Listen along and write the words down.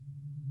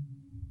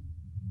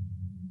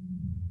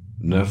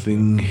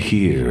Nothing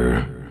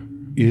here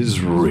is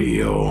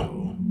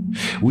real.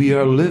 We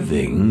are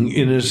living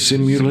in a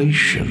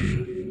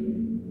simulation.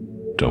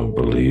 Don't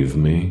believe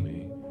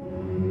me?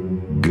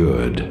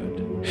 Good.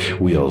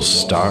 We'll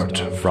start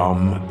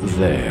from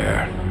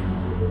there.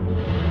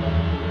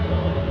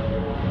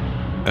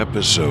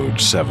 Episode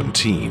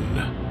 17.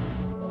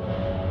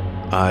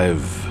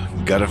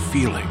 I've got a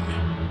feeling.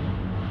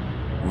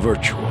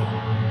 Virtual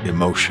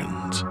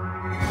emotions.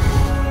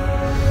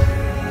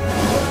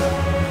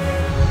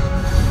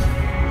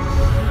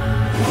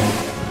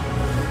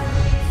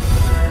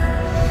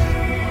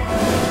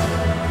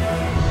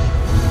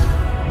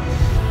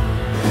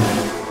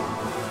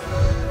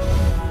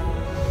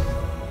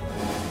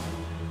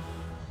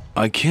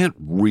 I can't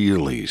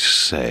really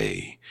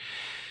say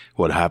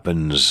what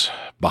happens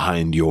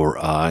behind your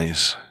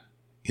eyes,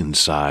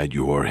 inside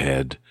your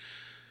head,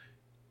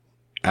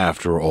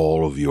 after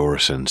all of your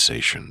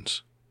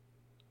sensations.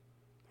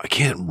 I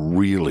can't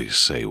really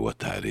say what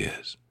that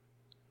is.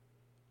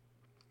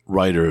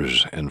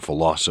 Writers and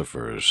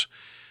philosophers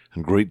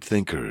and great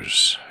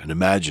thinkers and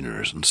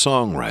imaginers and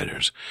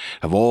songwriters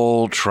have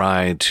all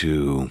tried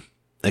to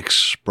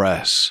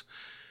express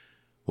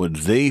what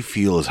they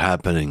feel is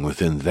happening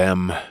within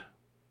them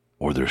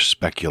or their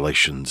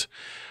speculations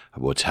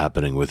of what's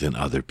happening within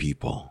other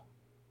people.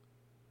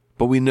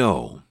 But we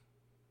know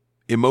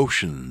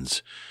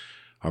emotions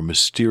are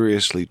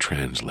mysteriously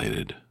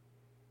translated.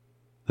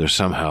 They're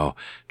somehow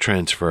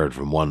transferred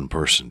from one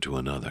person to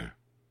another,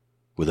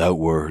 without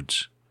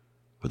words,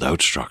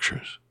 without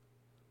structures.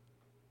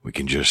 We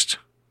can just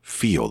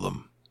feel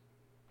them.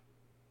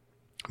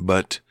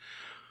 But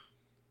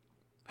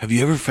have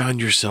you ever found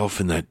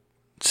yourself in that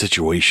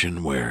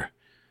situation where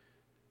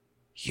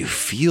you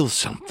feel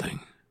something,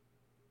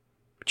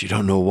 but you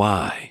don't know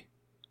why?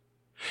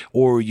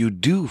 Or you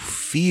do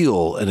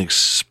feel and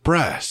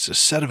express a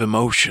set of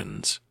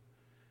emotions,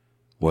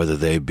 whether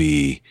they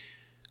be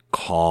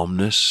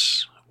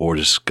calmness or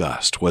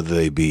disgust, whether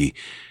they be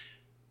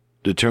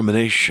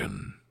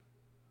determination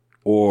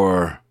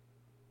or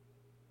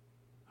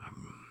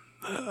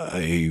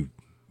a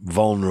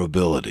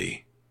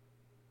vulnerability.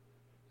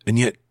 And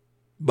yet,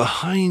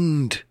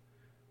 behind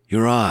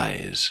your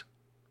eyes,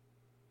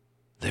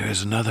 there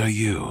is another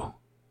you.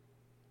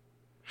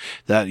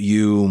 That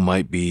you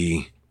might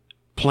be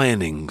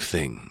planning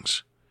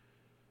things.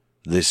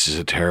 This is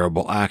a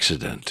terrible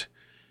accident,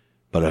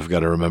 but I've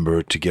got to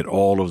remember to get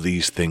all of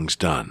these things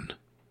done.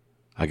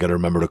 I got to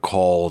remember to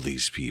call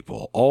these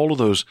people. All of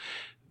those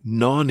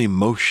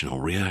non-emotional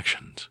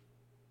reactions.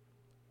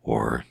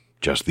 Or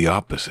just the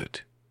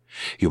opposite.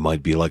 You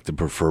might be like the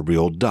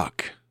proverbial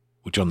duck,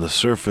 which on the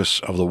surface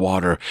of the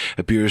water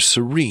appears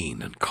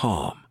serene and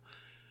calm,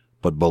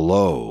 but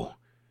below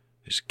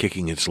is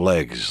kicking its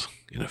legs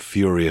in a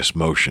furious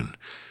motion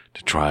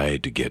to try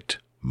to get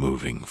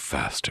moving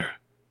faster.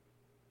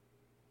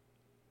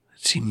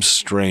 It seems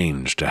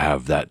strange to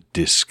have that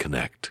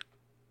disconnect,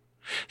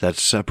 that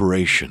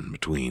separation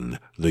between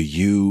the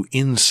you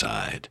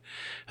inside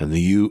and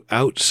the you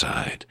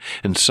outside,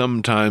 and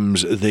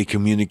sometimes they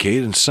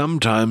communicate and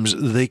sometimes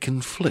they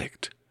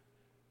conflict.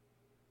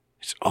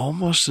 It's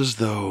almost as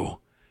though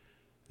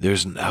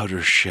there's an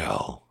outer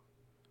shell,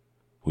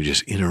 which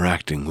is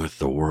interacting with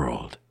the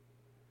world,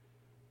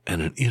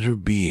 and an inner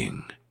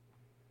being,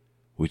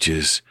 which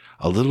is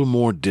a little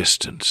more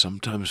distant,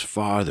 sometimes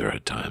farther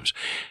at times,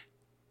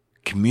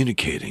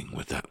 communicating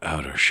with that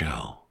outer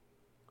shell.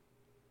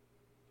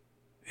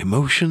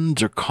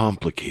 Emotions are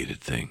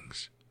complicated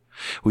things.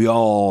 We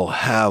all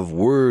have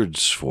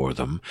words for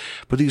them,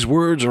 but these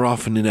words are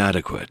often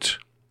inadequate,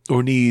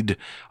 or need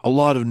a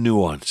lot of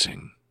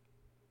nuancing,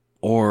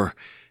 or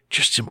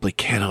just simply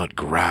cannot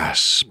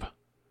grasp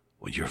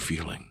what you're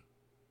feeling.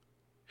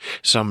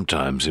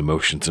 Sometimes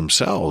emotions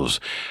themselves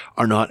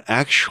are not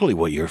actually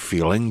what you're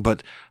feeling,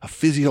 but a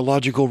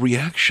physiological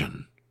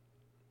reaction.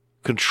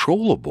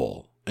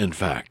 Controllable, in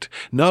fact,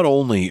 not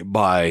only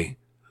by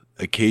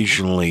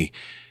occasionally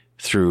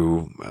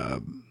through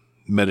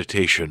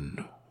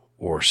meditation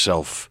or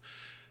self-talk,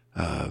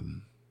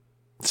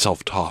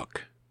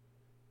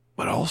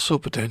 but also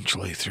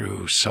potentially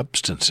through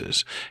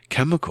substances,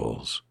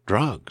 chemicals,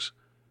 drugs,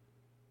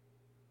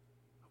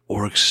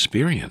 or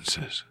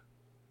experiences.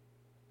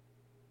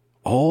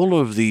 All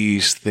of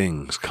these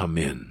things come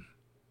in,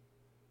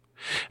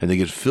 and they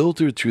get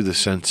filtered through the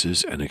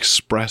senses and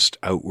expressed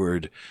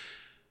outward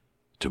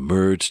to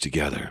merge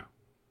together.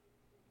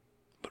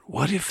 But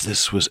what if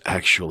this was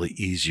actually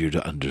easier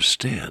to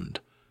understand?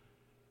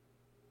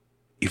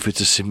 If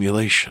it's a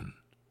simulation?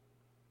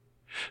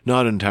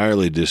 Not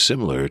entirely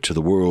dissimilar to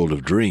the world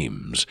of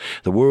dreams,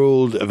 the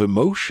world of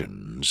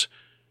emotions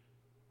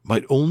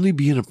might only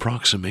be an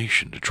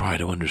approximation to try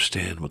to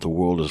understand what the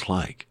world is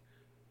like.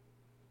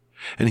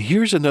 And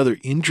here's another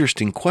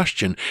interesting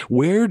question.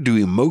 Where do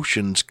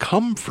emotions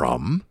come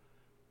from?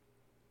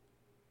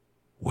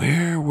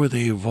 Where were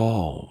they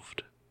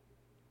evolved?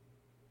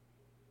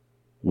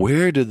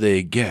 Where did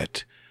they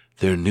get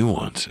their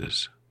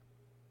nuances?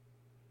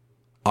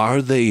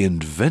 Are they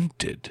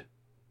invented?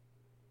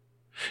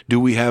 Do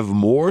we have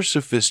more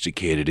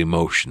sophisticated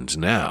emotions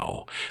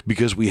now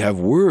because we have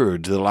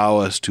words that allow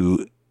us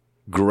to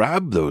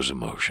grab those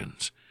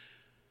emotions,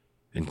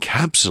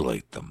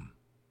 encapsulate them,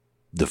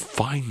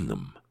 define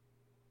them?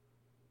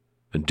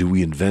 And do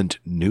we invent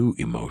new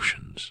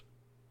emotions?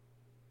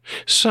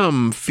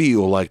 Some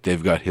feel like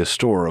they've got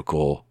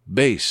historical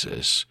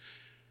basis,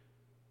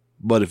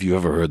 but if you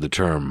ever heard the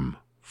term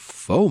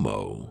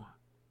FOMO,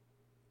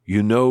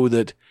 you know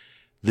that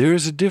there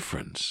is a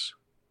difference.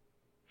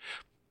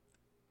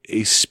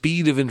 A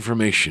speed of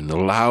information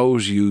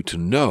allows you to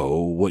know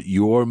what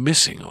you're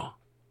missing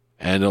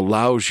and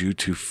allows you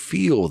to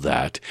feel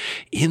that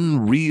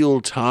in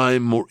real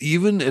time or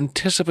even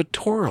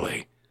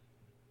anticipatorily.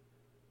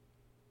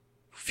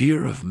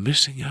 Fear of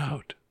missing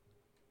out.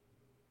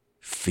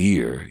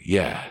 Fear,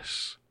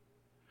 yes.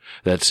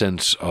 That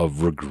sense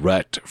of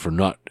regret for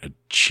not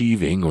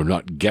achieving or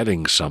not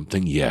getting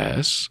something,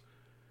 yes.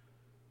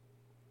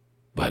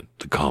 But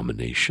the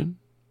combination?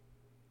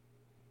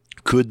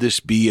 Could this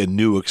be a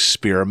new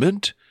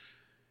experiment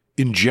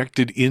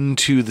injected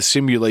into the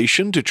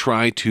simulation to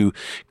try to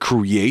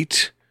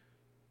create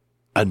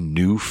a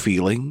new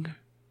feeling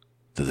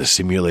that the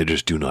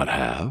simulators do not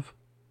have?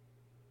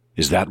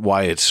 Is that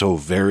why it's so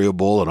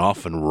variable and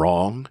often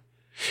wrong?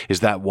 Is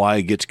that why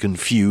it gets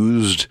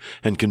confused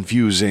and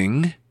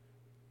confusing?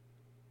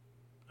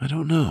 I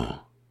don't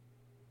know.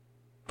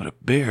 But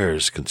it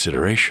bears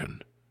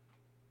consideration,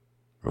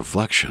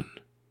 reflection,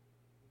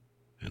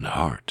 and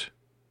heart.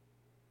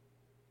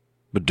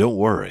 But don't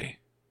worry.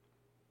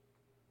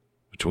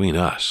 Between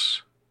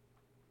us,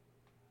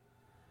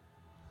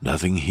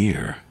 nothing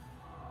here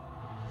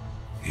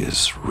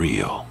is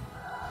real.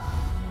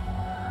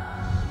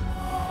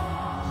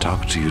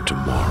 Talk to you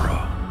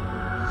tomorrow.